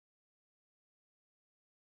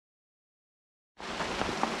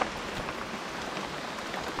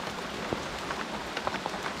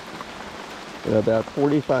In about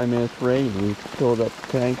 45 minutes rain, we filled up the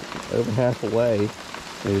tank over halfway.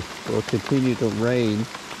 It will continue to rain,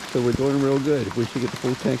 so we're doing real good. We should get the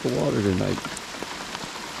full tank of water tonight.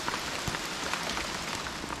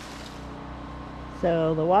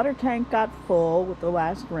 So the water tank got full with the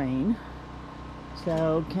last rain.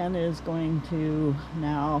 So Ken is going to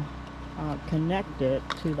now connect it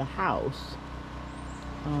to the house.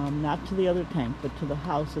 Not to the other tank, but to the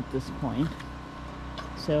house at this point.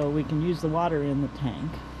 So we can use the water in the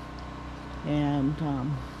tank. And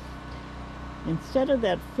instead of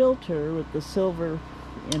that filter with the silver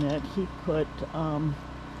in it, he put a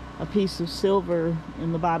piece of silver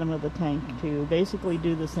in the bottom of the tank to basically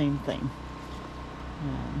do the same thing.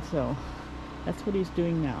 And so that's what he's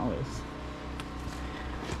doing now, is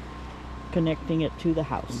connecting it to the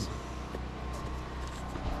house.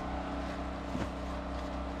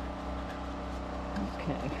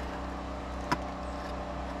 Okay.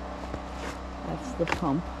 That's the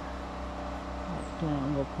pump.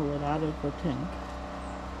 We'll pull it out of the tank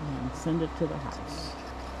and send it to the house.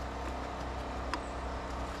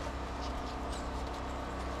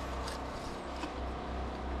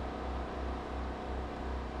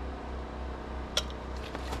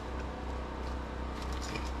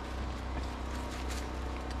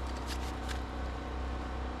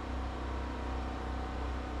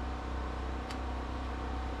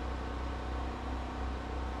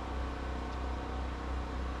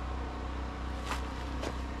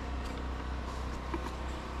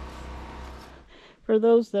 For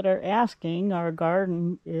those that are asking, our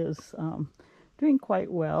garden is doing quite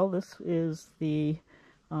well. This is the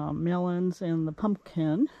melons and the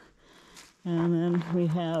pumpkin. And then we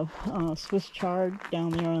have Swiss chard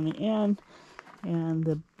down there on the end.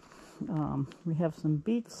 And we have some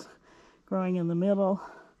beets growing in the middle.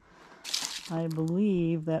 I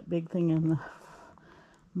believe that big thing in the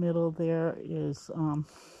middle there is, I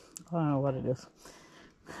don't know what it is.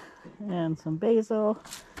 And some basil.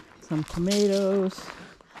 Some tomatoes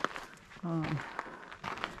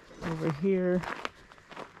over here.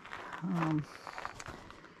 I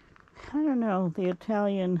don't know, the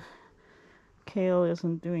Italian kale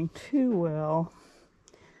isn't doing too well.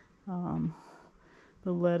 The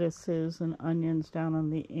lettuces and onions down on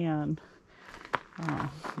the end.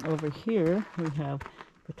 Over here we have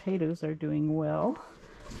potatoes are doing well.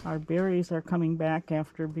 Our berries are coming back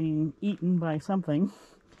after being eaten by something.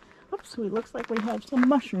 Oops, it looks like we have some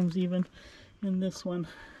mushrooms even in this one.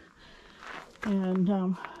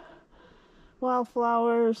 And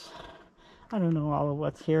wildflowers. I don't know all of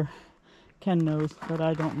what's here. Ken knows, but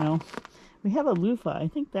I don't know. We have a loofah. I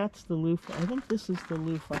think that's the loofah. I think this is the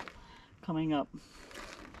loofah coming up.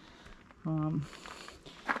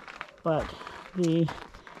 But the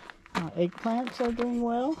eggplants are doing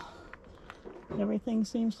well. Everything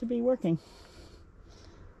seems to be working.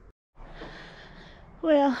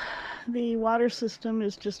 Well, the water system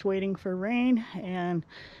is just waiting for rain, and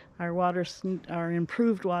our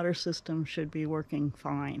improved water system should be working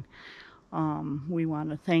fine. We want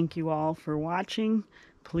to thank you all for watching.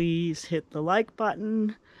 Please hit the like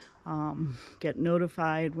button, get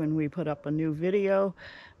notified when we put up a new video,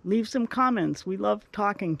 leave some comments. We love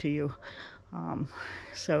talking to you.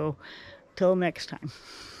 So till next time.